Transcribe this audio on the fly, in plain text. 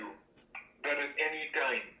at any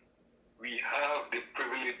time we have the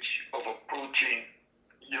privilege of approaching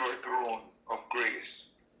your throne of grace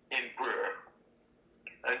in prayer.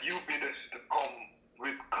 And you bid us to come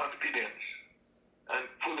with confidence and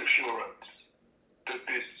full assurance to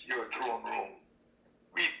this your throne room.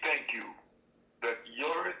 We thank you that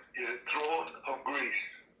yours is a throne of grace,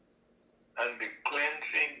 and the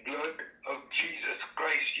cleansing blood of Jesus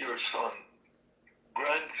Christ, your Son,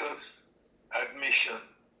 grants us admission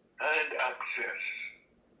and access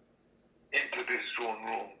into this throne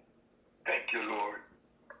room. Thank you, Lord.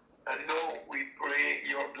 And now we pray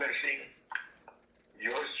your blessing,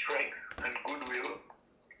 your strength and goodwill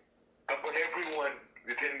upon everyone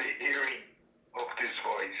within the hearing of this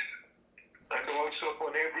voice, and also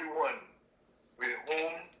upon everyone with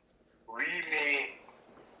whom we may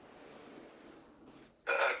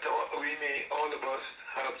all of us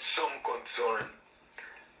have some concern.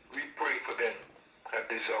 We pray for them at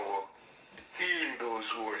this hour. Heal those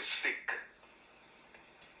who are sick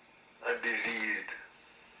and diseased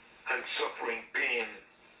and suffering pain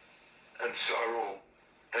and sorrow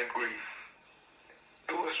and grief.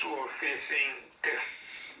 Those who are facing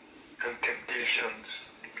tests and temptations,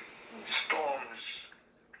 storms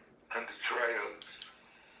and trials.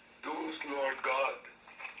 Those, Lord God,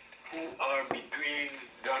 who are between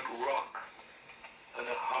that rock and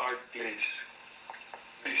a hard place.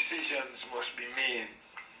 Decisions must be made.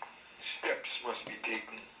 Steps must be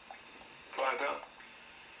taken. Father,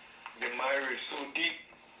 the mire is so deep,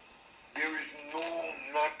 there is no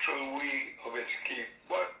natural way of escape,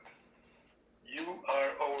 but you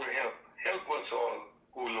are our help. Help us all,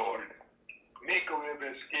 O Lord. Make a way of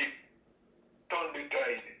escape. Turn the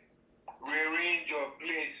tide. Rearrange our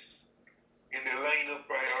place in the line of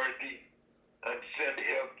priority and send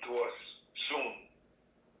help to us soon.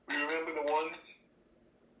 We remember the ones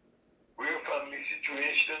where family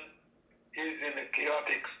situation is in a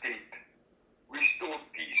chaotic state. Restore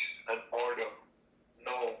peace and order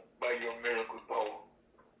now by your miracle power.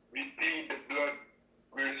 We plead the blood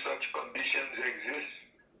where such conditions exist,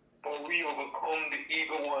 for we overcome the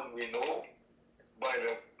evil one we know by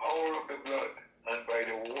the power of the blood and by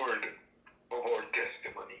the word of our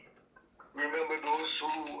testimony. Remember those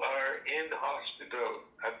who are in hospital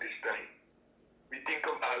at this time. We think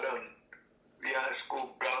of Alan. We ask, oh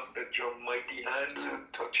God, that your mighty hand will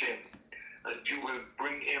touch him and you will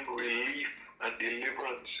bring him relief and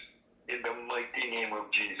deliverance in the mighty name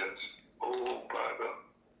of Jesus. Oh, Father,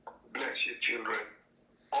 bless your children.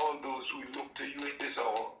 All those who look to you in this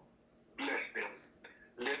hour, bless them.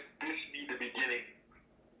 Let this be the beginning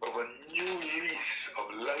of a new lease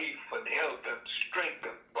of life and health and strength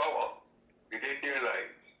and power within their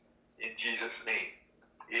lives. In Jesus' name,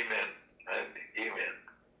 amen and amen.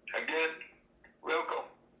 Again, welcome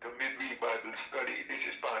to Midweek Bible Study. This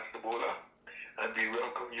is Pastor Bhola, and we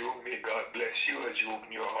welcome you. May God bless you as you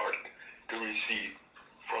open your heart to receive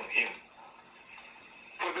from Him.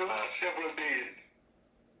 For the last several days,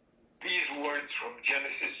 these words from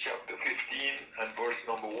Genesis chapter 15 and verse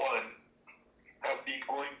number 1 have been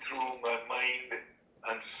going through my mind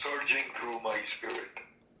and surging through my spirit.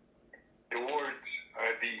 The words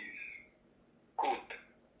are these, quote,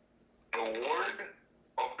 "The word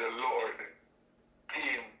of the Lord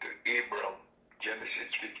came to Abram,"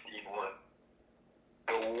 Genesis 15:1.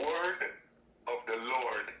 The word of the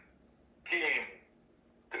Lord came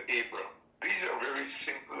to Abram. These are very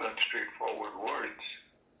simple and straightforward words.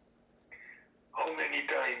 How many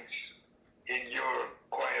times in your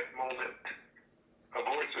quiet moment a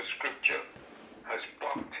verse of scripture has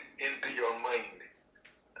popped into your mind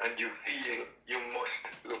and you feel you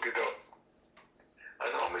must look it up?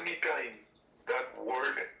 And how many times that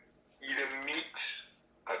word either meets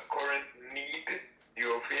a current need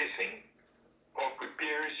you're facing or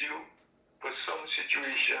prepares you for some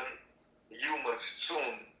situation you must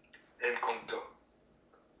soon encounter?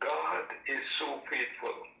 God is so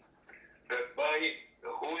faithful that by the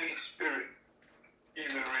Holy Spirit, He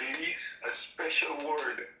will release a special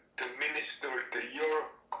word to minister to your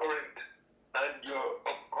current and your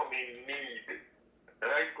upcoming need. And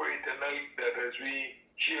I pray tonight that as we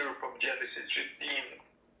hear from Genesis 15,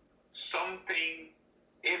 something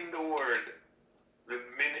in the word will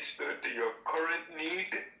minister to your current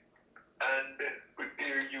need and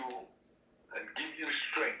prepare you and give you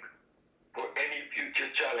strength for any future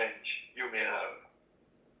challenge you may have.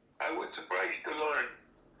 I was surprised to learn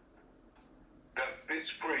that this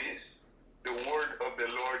phrase, "the word of the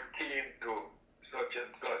Lord came to such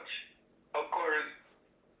and such," occurs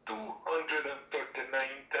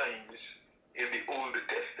 239 times in the Old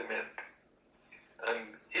Testament.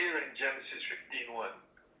 And here in Genesis 15:1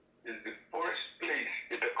 is the first place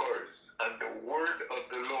it occurs. And the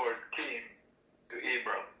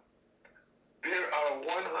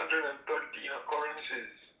 313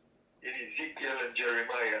 occurrences in Ezekiel and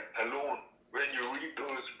Jeremiah alone. When you read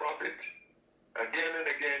those prophets, again and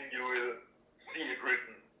again you will see it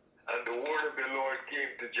written. And the word of the Lord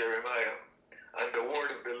came to Jeremiah, and the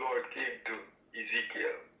word of the Lord came to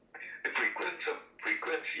Ezekiel. The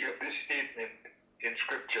frequency of this statement in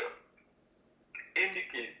Scripture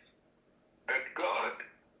indicates that God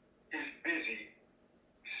is busy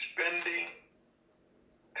spending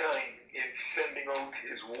time in sending out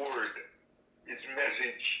His word, His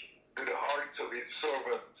message to the hearts of His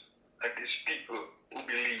servants and His people who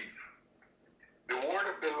believe. The word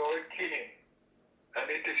of the Lord came, and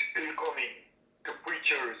it is still coming to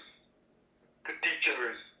preachers, to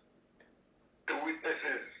teachers, to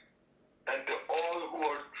witnesses, and to all who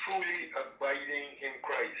are truly abiding in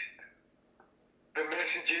Christ. The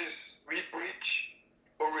messages we preach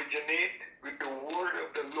originate with the word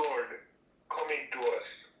of the Lord coming to us.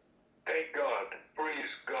 Thank God,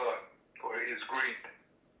 praise God for His great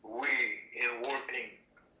way in working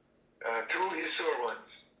through His servants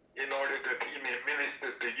in order that He may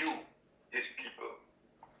minister to you, His people.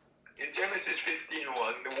 In Genesis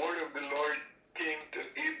 15:1, the word of the Lord came to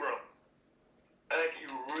Abram, and he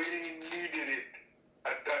really needed it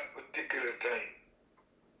at that particular time.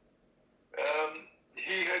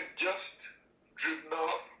 He had just driven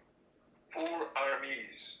off 4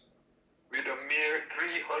 armies with a mere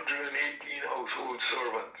 318 household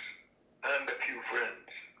servants and a few friends.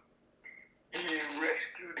 He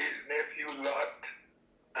rescued his nephew Lot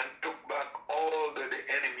and took back all that the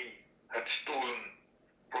enemy had stolen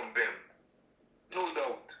from them. No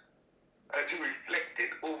doubt, as he reflected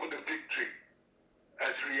over the victory,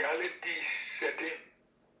 as reality set in,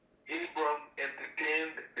 Abram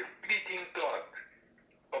entertained the fleeting thought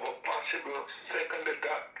of a possible second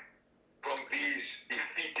attack from these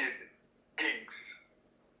defeated kings.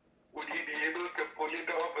 Would he be able to pull it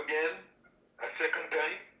off again a second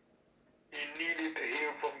time? He needed to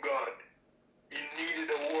hear from God. He needed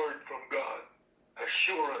a word from God,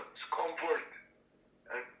 assurance, comfort,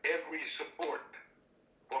 and every support.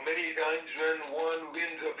 For many times when one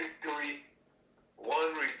wins a victory,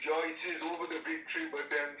 one rejoices over the victory, but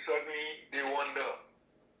then suddenly they wonder,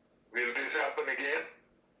 will this happen again?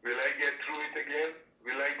 Will I get through it again?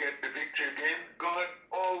 Will I get the victory again? God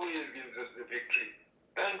always gives us the victory.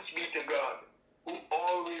 Thanks be to God, who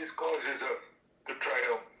always causes us to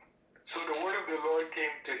triumph. So the word of the Lord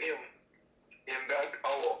came to him in that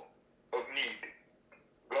hour of need.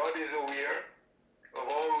 God is aware of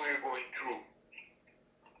all we're going through,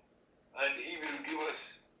 and He will give us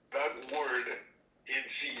that word in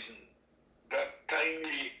season, that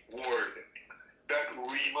timely word, that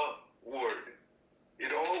Rhema word.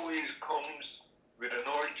 It always comes with an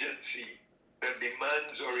urgency that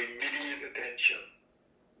demands our immediate attention.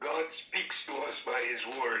 God speaks to us by His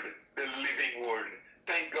word, the living word.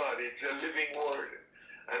 Thank God, it's a living word.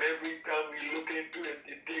 And every time we look into it,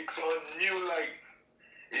 it takes on new life.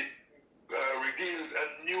 It reveals a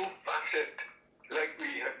new facet like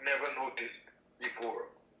we had never noticed before.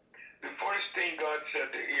 The first thing God said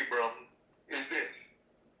to Abram is this: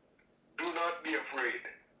 do not be afraid.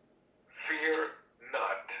 Fear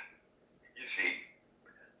not. You see,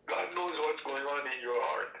 God knows what's going on in your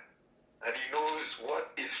heart, and He knows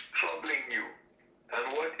what is troubling you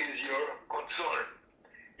and what is your concern.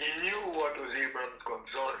 He knew what was Abram's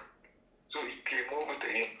concern, so he came over to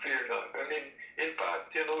him, fear not. And in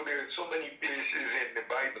fact, there are so many places in the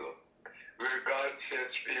Bible where God says,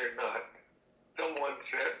 fear not. Someone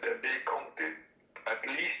said that they counted at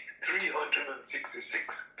least 366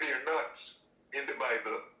 fear nots in the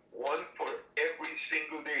Bible, one for every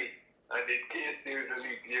single day, and in case there's a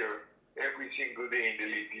leap year, every single day in the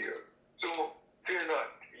leap year. So, fear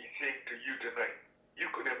not, He's saying to you tonight. You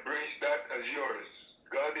could embrace that as yours.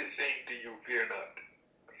 God is saying to you, fear not.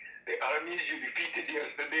 The armies you defeated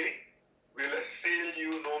yesterday will assail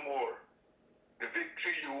you no more. The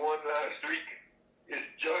victory you won last week is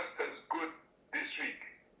just as good this week.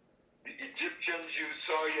 The Egyptians you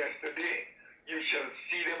saw yesterday, you shall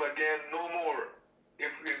see them again no more.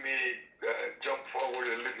 If we may jump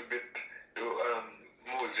forward a little bit to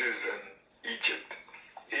Moses and Egypt.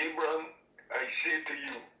 Abram, I say to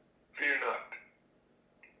you, fear not.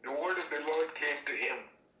 The word of the Lord came to him,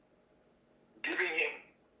 giving him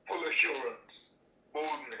full assurance,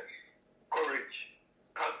 boldness, courage,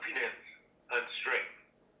 confidence, and strength.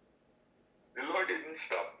 The Lord didn't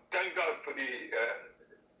stop. Thank God for the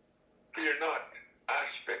fear not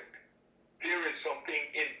aspect. Fear is something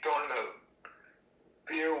internal.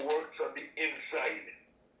 Fear works on the inside,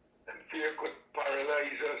 and fear could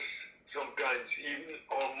paralyze us sometimes, even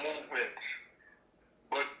our movements.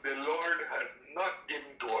 But the Lord has not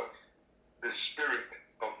given to us the spirit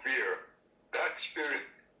of fear. That spirit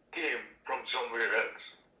came from somewhere else.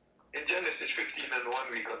 In Genesis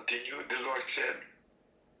 15:1 we continue, the Lord said,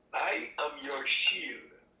 I am your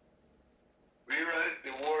shield. Whereas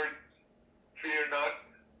the word fear not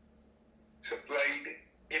supplied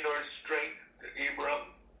inner strength to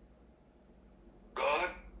Abram, God,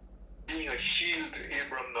 being a shield to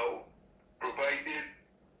Abram now, provided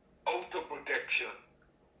outer protection.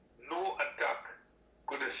 No attack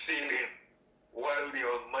could assail him while the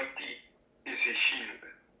Almighty is his shield.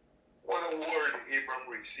 What a word Abram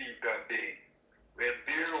received that day when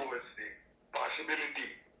there was the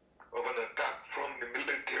possibility of an attack from the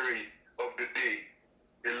military of the day.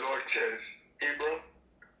 The Lord says, Abram,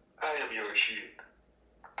 I am your shield.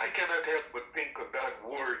 I cannot help but think of that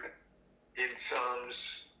word in Psalms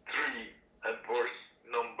 3 and verse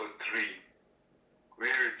number 3,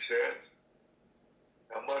 where it says,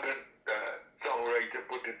 a modern songwriter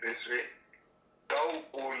put it this way, Thou,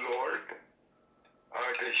 O Lord,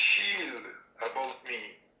 art a shield about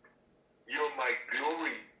me. You're my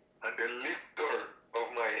glory and the lifter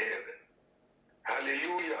of my head.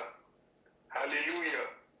 Hallelujah, hallelujah,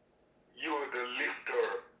 you are the lifter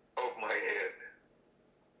of my head.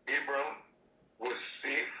 Abram was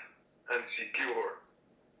safe and secure,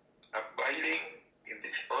 abiding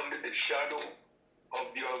under the shadow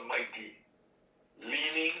of the Almighty,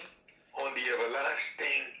 leaning on the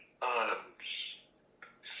everlasting arms,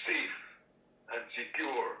 safe and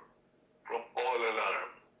secure from all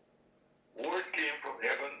alarm. Word came from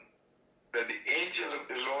heaven that the angel of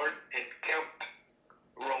the Lord encamped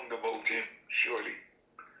round about him, surely.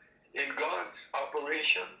 In God's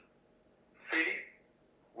operation, faith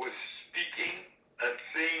was speaking and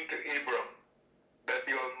saying to Abram that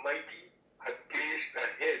the Almighty had placed a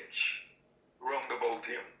hedge round about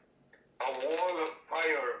him, a wall of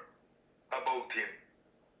fire about him.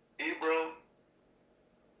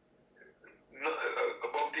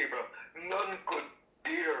 About Abram, none could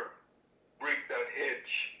dare break that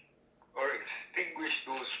hedge or extinguish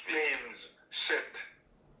those flames set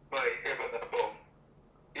by heaven above.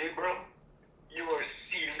 Abram, you are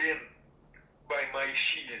sealed in by my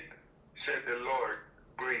shield, said the Lord,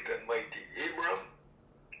 great and mighty. Abram,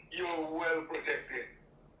 you are well protected.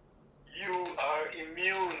 You are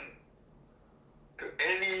immune to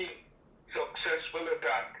any successful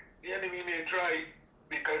attack. The enemy may try,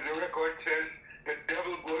 because the record says the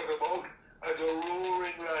devil goes about as a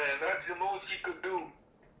roaring lion. That's the most he could do.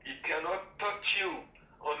 He cannot touch you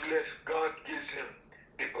unless God gives him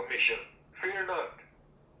the permission. Fear not.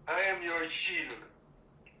 I am your shield.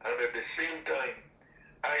 And at the same time,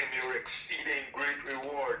 I am your exceeding great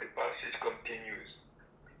reward. The passage continues.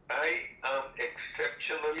 I am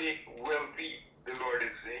exceptionally wealthy, the Lord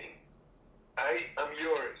is saying. I am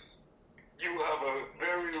yours. You have a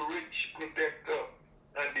very rich protector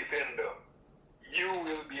and defender. You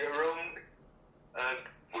will be around and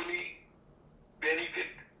fully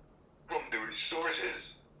benefit from the resources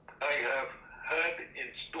I have had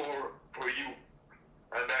in store for you.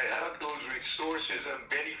 And I have those resources and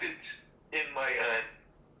benefits in my hand.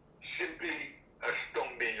 Simply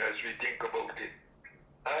astounding as we think about it.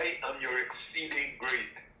 I am your exceeding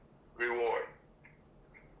great reward.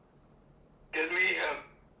 Can we help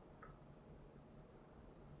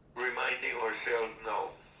reminding ourselves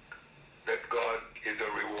now that God is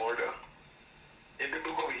a rewarder? In the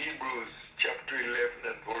book of Hebrews, chapter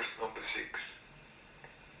 11 and verse number 6,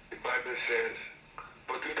 the Bible says,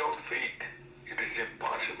 but without faith it is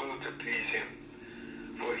impossible to please him.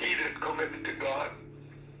 For he that cometh to God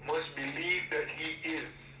must believe that he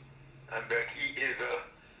is, and that he is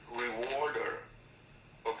a rewarder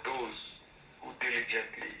of those who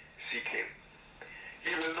diligently seek him.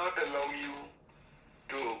 He will not allow you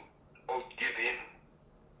to outgive him.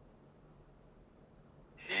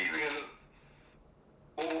 He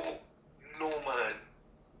will owe no man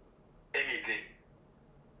anything.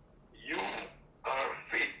 You are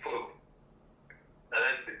faithful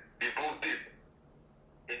and devoted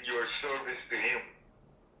in your service to him,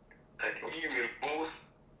 and he will both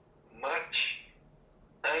match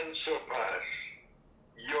and surpass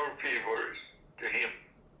your favors to him.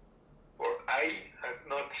 For eye hath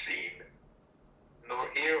not seen, nor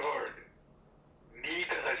ear heard,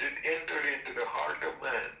 neither has it entered into the heart of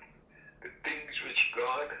man the things which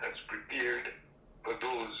God has prepared for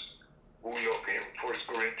those who love him. 1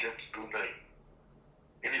 Corinthians 2:9.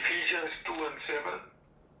 In Ephesians 2 and 7,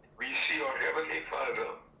 we see our Heavenly Father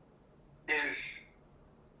is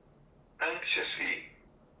anxiously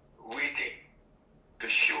waiting to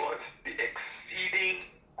show us the exceeding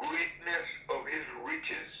greatness of his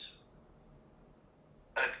riches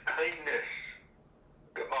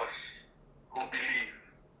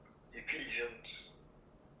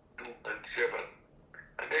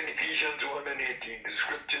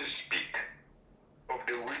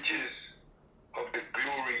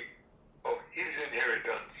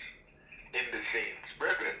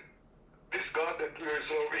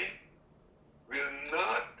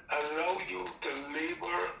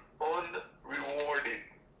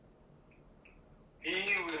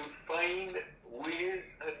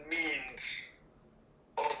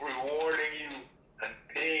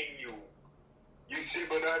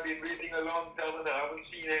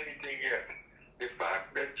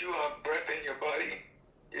in your body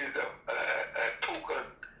is a token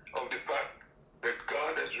of the fact that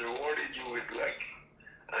God has rewarded you with life,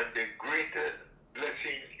 and the greater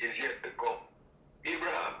blessing is yet to come.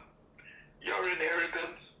 Abraham, your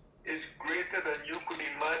inheritance is greater than you could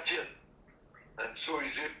imagine, and so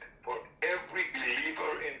is it for every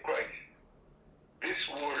believer in Christ. This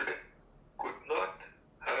word could not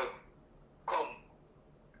have come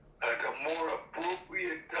at a more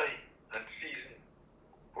appropriate time and season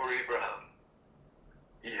for Abraham.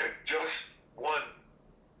 He had just won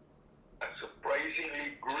a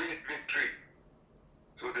surprisingly great victory.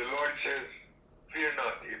 So the Lord says, "Fear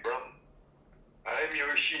not, Abram. I am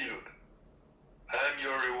your shield. I am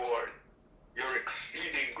your reward, your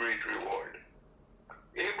exceeding great reward."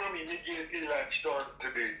 Abram immediately latched on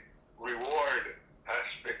to the reward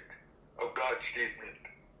aspect of God's statement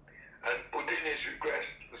and put in his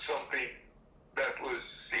request for something that was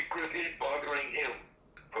secretly bothering him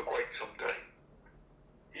for quite some time.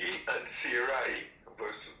 He and Sarai,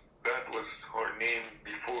 that was her name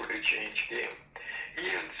before the change came, he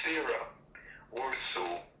and Sarah were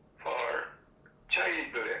so far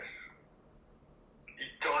childless.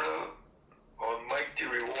 Eternal, almighty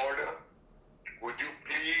rewarder, would you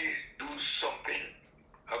please do something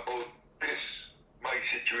about this, my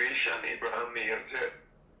situation? Abraham may have said.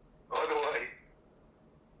 Otherwise,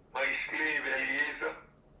 my slave Eliezer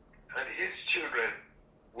and his children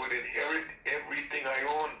would inherit everything I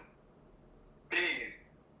own. Please,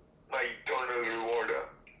 my eternal rewarder,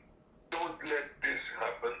 don't let this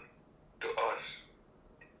happen to us.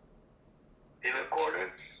 In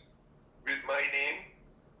accordance with my name,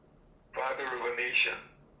 Father of a nation,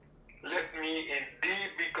 let me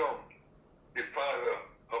indeed become the father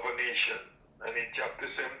of a nation. And in chapter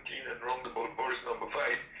 17 and round about verse number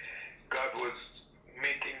 5, God was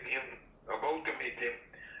about to make him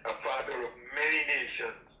a father of many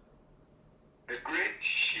nations. The great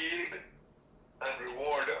shield and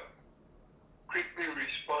rewarder quickly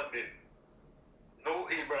responded, "No,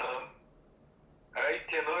 Abraham, I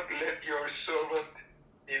cannot let your servant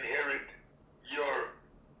inherit your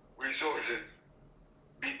resources,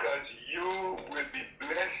 because you will be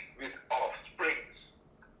blessed with offsprings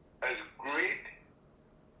as great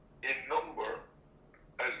in number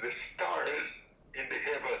as the stars in the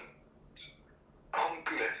heavens,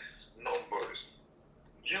 countless numbers.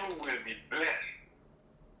 You will be blessed.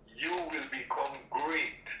 You will become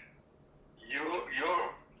great.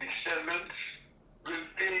 Your descendants will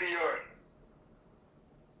fill the earth."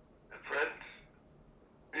 And friends,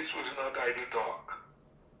 this was not idle talk.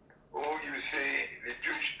 Oh, you say the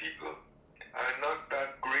Jewish people are not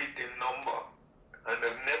that great in number and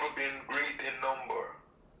have never been great in number.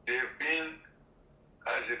 They've been,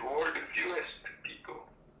 as it were, the fewest people.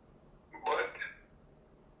 But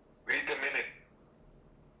wait a minute.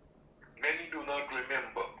 Many do not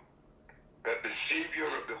remember that the Savior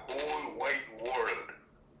of the whole wide world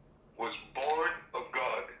was born of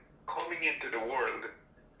God, coming into the world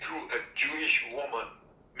through a Jewish woman,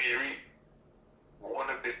 Mary, one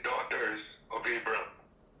of the daughters of Abram,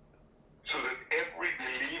 so that every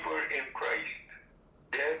believer in Christ,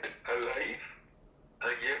 dead, alive,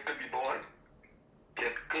 and yet to be born,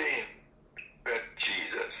 can claim that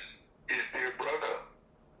Jesus is their brother.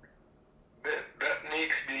 That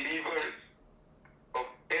makes believers of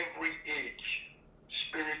every age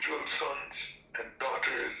spiritual sons and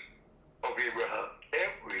daughters of Abraham.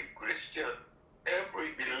 Every Christian,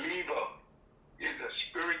 every believer is a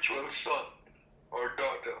spiritual son or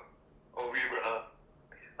daughter of Abraham.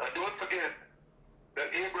 And don't forget that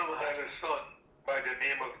Abram had a son by the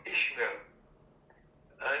name of Ishmael,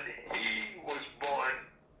 and he was born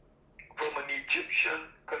from an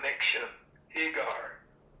Egyptian connection, Hagar,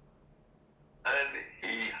 and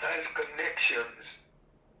he has connections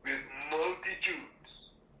with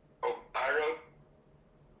multitudes of Arab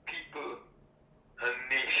people and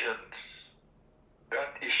nations,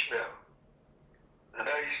 that Ishmael. And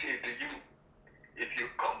I say to you, if you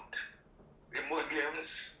count the Muslims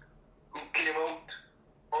who came out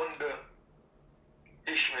under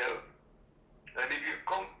Ishmael, and if you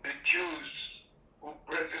count the Jews who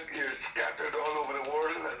presently are scattered all over the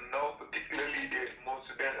world, and now particularly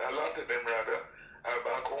a lot of them rather, are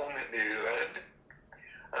back home in their land,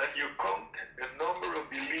 and you count the number of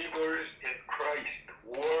believers in Christ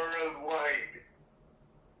worldwide,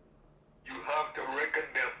 you have to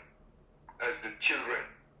reckon them as the children,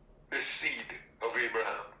 the seed of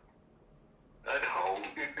Abraham. And how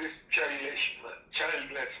did this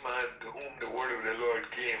childless man to whom the word of the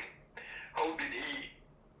Lord came, how did he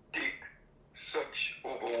take such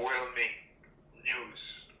overwhelming news?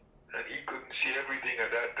 And he couldn't see everything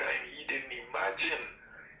at that time. He didn't imagine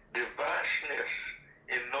the vast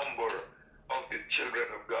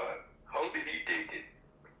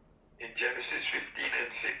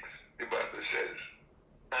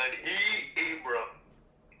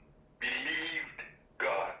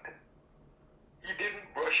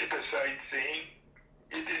brush it aside, saying,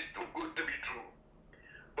 "It is too good to be true."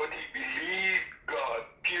 But he believed God,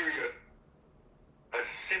 period. As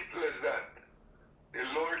simple as that. The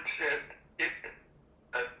Lord said it,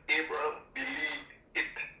 and Abram believed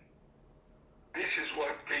it. This is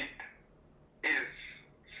what faith is,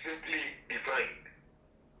 simply defined.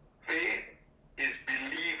 Faith is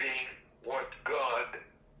believing what God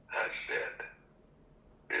has said.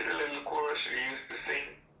 There's a little chorus we used to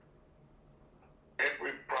sing.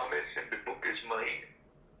 Every promise in the book is mine.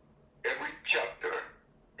 Every chapter,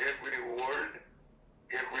 every word,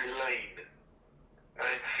 every line.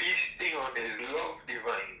 I'm feasting on his love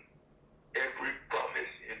divine. Every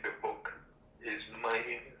promise in the book is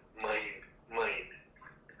mine, mine, mine.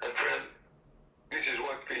 And friend, this is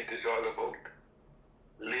what faith is all about.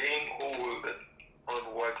 Laying hold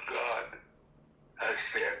on what God has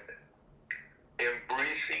said.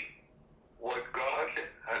 Embracing what God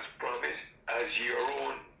has promised as your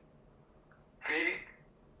own. Faith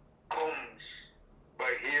comes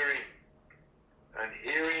by hearing, and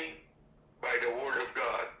hearing by the word of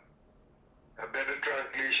God. A better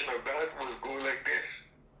translation of that will go like this.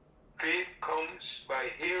 Faith comes by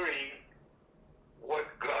hearing what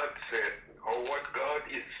God said, or what God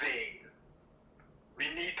is saying. We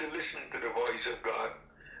need to listen to the voice of God.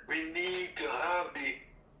 We need to have the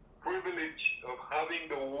privilege of having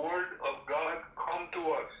the word of God come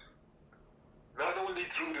to us. Not only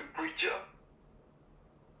through the preacher,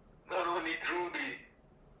 not only through the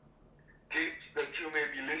tapes that you may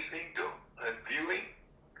be listening to and viewing,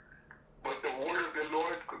 but the word of the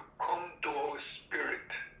Lord could come to our spirit.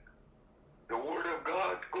 The word of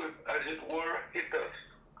God could, as it were, hit us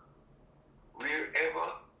wherever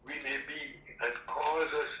we may be and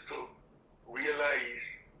cause us to realize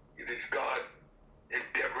it is God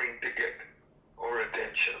endeavoring to get our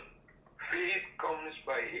attention. Faith comes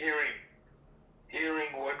by hearing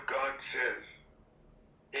what God says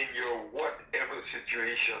in your whatever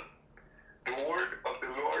situation. The word of the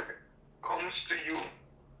Lord comes to you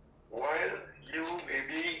while you may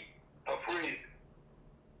be afraid,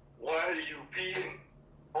 while you feel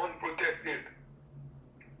unprotected,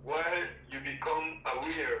 while you become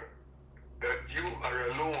aware that you are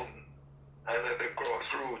alone and at the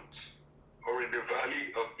crossroads, or in the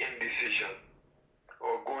valley of indecision,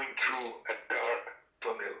 or going through a dark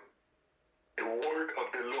tunnel. The word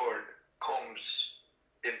of the Lord comes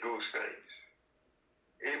in those times.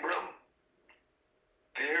 Abram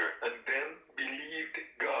there and then believed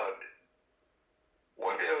God.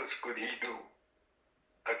 What else could he do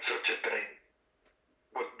at such a time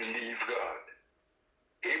but believe God?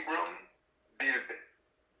 Abram did,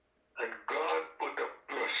 and God put a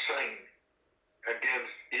plus sign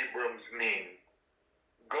against Abram's name.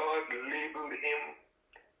 God labeled him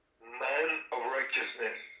man of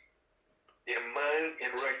righteousness, a man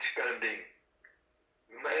in right standing,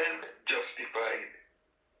 man justified,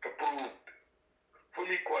 approved,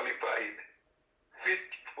 fully qualified, fit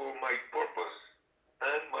for my purpose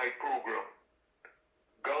and my program.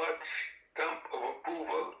 God's stamp of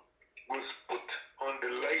approval was put on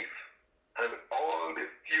the life and all the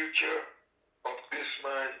future of this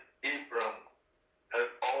man, Abram, and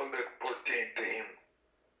all that pertained to him.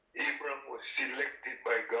 Abram was selected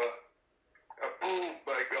by God, approved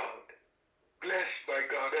by God, blessed by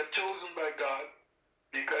God, and chosen by God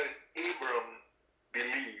because Abram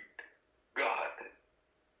believed God.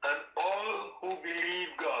 And all who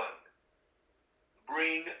believe God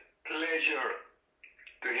bring pleasure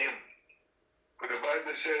to him. For the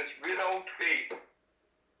Bible says, without faith,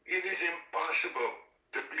 it is impossible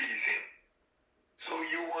to please him. So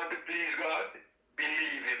you want to please God?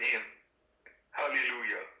 Believe in him.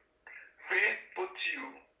 Hallelujah. Faith puts you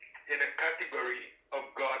in a category of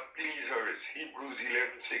God pleasers, Hebrews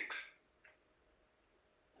 11:6.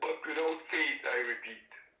 But without faith, I repeat,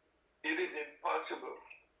 it is impossible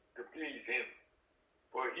to please him.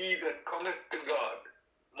 For he that cometh to God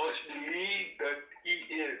must believe that he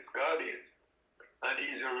is, God is, and he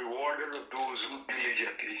is a rewarder of those who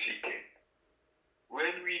diligently seek him.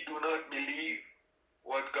 When we do not believe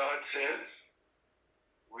what God says,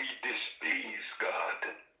 we displease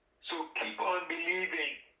God. So keep on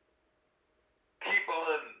believing. Keep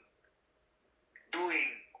on doing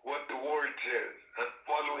what the Word says and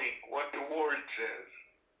following what the Word says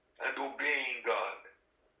and obeying God.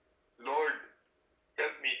 Lord,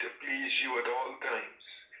 help me to please you at all times.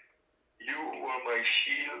 You who are my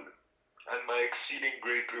shield and my exceeding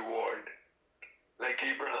great reward. Like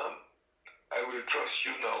Abraham, I will trust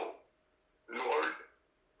you now. Lord,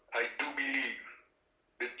 I do believe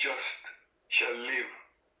the just shall live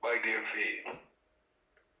by their faith.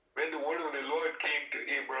 When the word of the Lord came to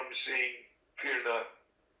Abram saying, fear not,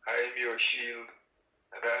 I am your shield,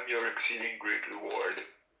 and I am your exceeding great reward.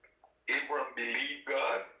 Abram believed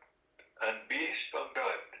God, and based on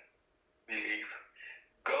that belief,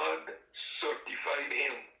 God certified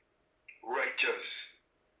him righteous.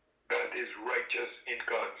 That is righteous in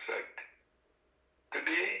God's sight.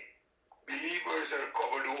 Today, believers are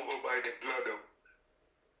covered over by the blood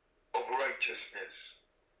of righteousness,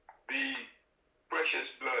 the precious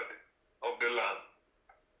blood of the Lamb.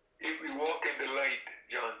 If we walk in the light,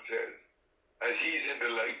 John says, as he's in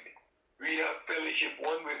the light, we have fellowship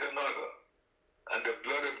one with another, and the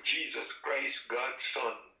blood of Jesus Christ, God's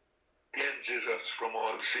Son, cleanses us from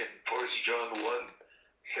all sin. 1 John 1,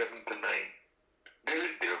 7-9. There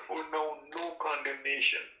is therefore now no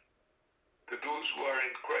condemnation to those who are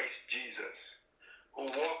in Christ Jesus, who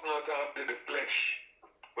walk not after the flesh,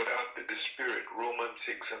 but after the Spirit. Romans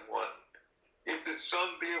 6:1. If the Son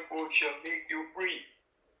therefore shall make you free,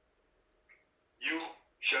 you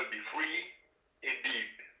shall be free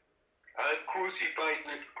indeed. I am crucified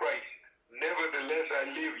with Christ. Nevertheless I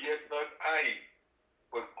live, yet not I,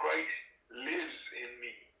 but Christ lives in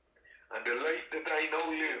me. And the life that I now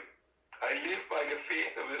live, I live by the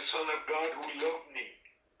faith of the Son of God who loved me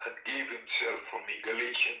and gave himself for me.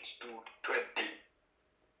 Galatians 2:20.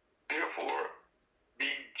 Therefore,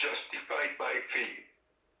 being justified by faith,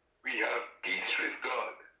 we have peace with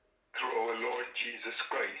God through our Lord Jesus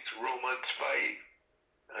Christ. Romans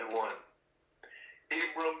 5:1.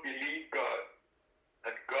 Abram believed God,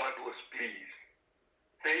 and God was pleased.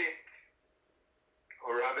 Faith,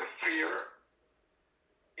 or rather fear,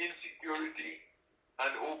 insecurity,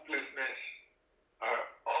 and hopelessness are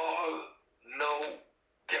all now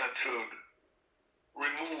cancelled,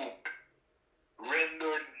 removed,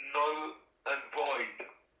 rendered null and void,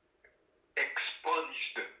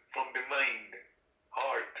 expunged from the mind,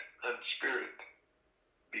 heart, and spirit,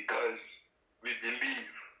 because we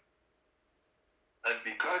believe. And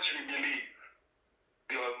because we believe,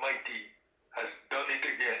 the Almighty has done it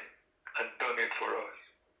again and done it for us.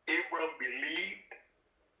 Abram believed,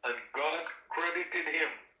 and God credited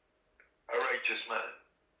him a righteous man.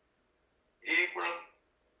 Abram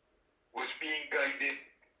was being guided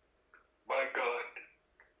by God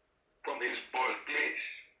from his birthplace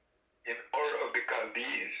in Ur of the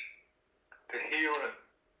Chaldees to Haran,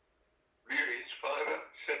 where his father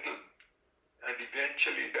settled and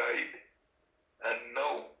eventually died. And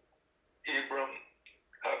now Abram,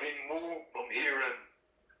 having moved from Haran,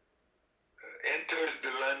 enters the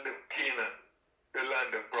land of Canaan, the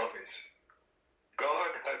land of promise.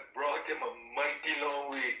 God had brought him a mighty long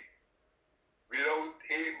way without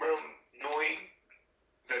Abram knowing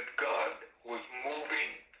that God was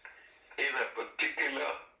moving in a particular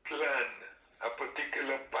plan, a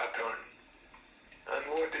particular pattern. And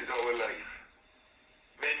what is our life?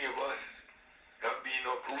 Many of us have been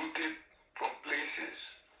uprooted from places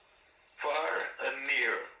far and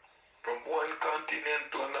near, from one continent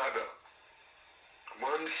to another,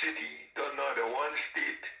 one city to another, one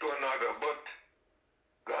state to another, but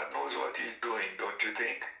God knows what he's doing, don't you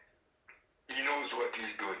think? He knows what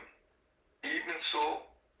he's doing. Even so,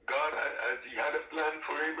 God, as he had a plan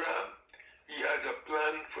for Abraham, he has a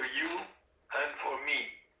plan for you and for me.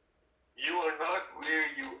 You are not where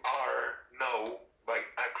you are now by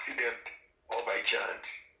accident or by chance.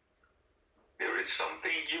 There is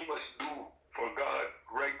something you must do for God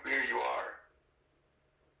right where you are.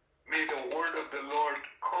 May the word of the Lord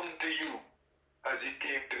come to you as it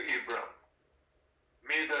came to Abram.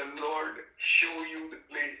 May the Lord show you the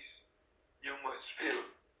place you must fill,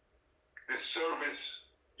 the service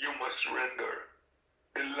you must render,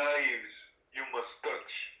 the lives you must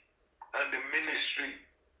touch, and the ministry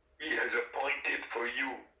he has appointed for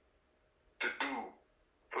you to do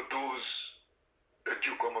for those that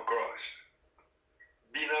you come across.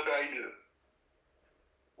 Be not idle.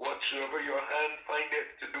 Whatsoever your hand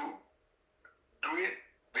findeth to do, do it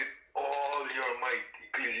with all your might.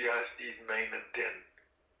 Ecclesiastes 9:10.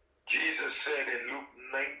 Jesus said in Luke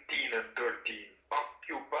 19:13,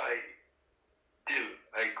 occupy till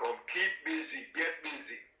I come. Keep busy, get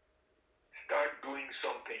busy. Start doing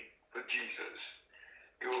something for Jesus.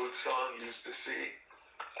 The old song used to say,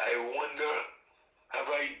 I wonder, have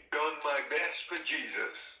I done my best for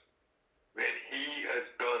Jesus when he has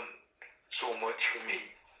done so much for me?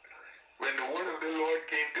 When the word of the Lord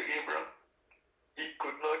came to Abram, he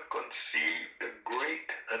could not conceive the great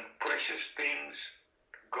and precious things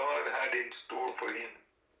God had in store for him,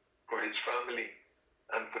 for his family,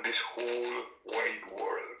 and for this whole wide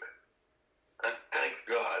world. And thank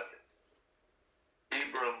God,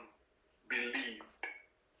 Abram believed.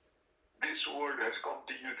 This word has come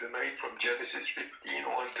to you tonight from Genesis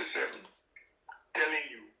 15:1-7. telling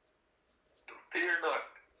you to fear not,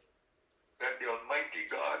 that the Almighty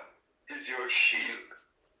God is your shield,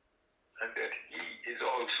 and that He is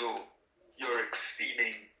also your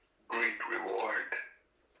exceeding great reward.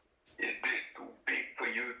 Is this too big for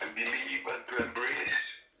you to believe and to embrace?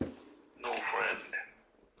 No, friend.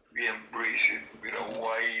 We embrace it with a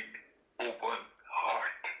wide open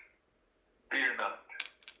heart. Fear not.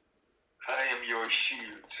 I am your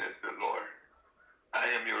shield, says the Lord. I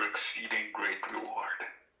am your exceeding great reward.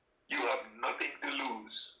 You have nothing to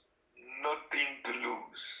lose. Nothing to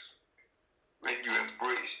lose when you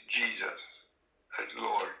embrace Jesus as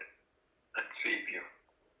Lord and Savior.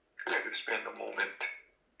 Let us spend a moment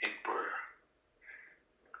in prayer.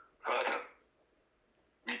 Father,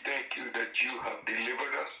 we thank you that you have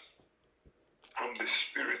delivered us from the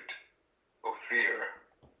spirit of fear.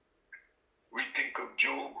 We think of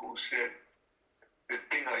Job, who said, the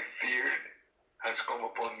thing I feared has come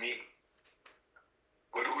upon me.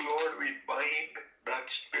 But, oh Lord, we bind that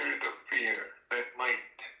spirit of fear that might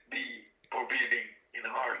be pervading in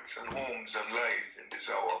hearts and homes and lives in this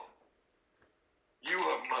hour. You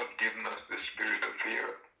have not given us the spirit of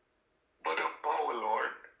fear, but of power,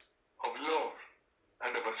 Lord, of love,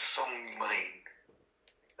 and of a sound mind.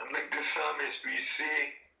 And like the psalmist, we say,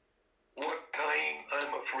 what time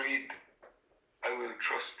I'm afraid, I will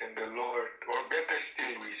trust in the Lord. Or better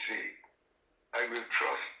still, we say, I will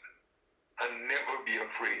trust and never be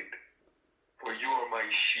afraid, for you are my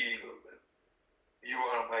shield. You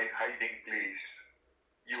are my hiding place.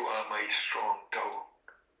 You are my strong tower.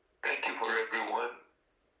 Thank you for everyone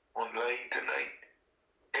online tonight.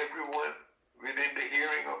 Everyone within the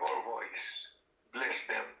hearing of our voice. Bless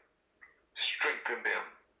them. Strengthen them.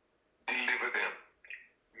 Deliver them.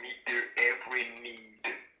 Meet their every need.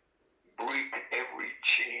 Break every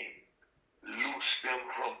chain. Loose them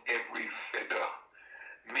from every fetter.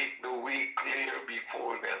 Make the way clear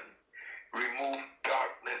before them. Remove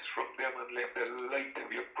darkness from them and let the light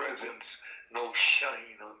of your presence now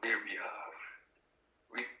shine on their behalf.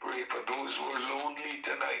 We pray for those who are lonely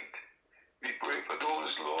tonight. We pray for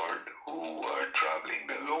those, Lord, who are traveling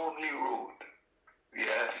the lonely road. We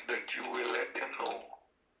ask that you will let them know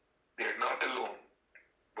they're not alone,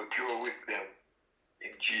 but you're with them.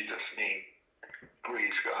 In Jesus' name,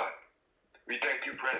 praise God. We thank you, friends.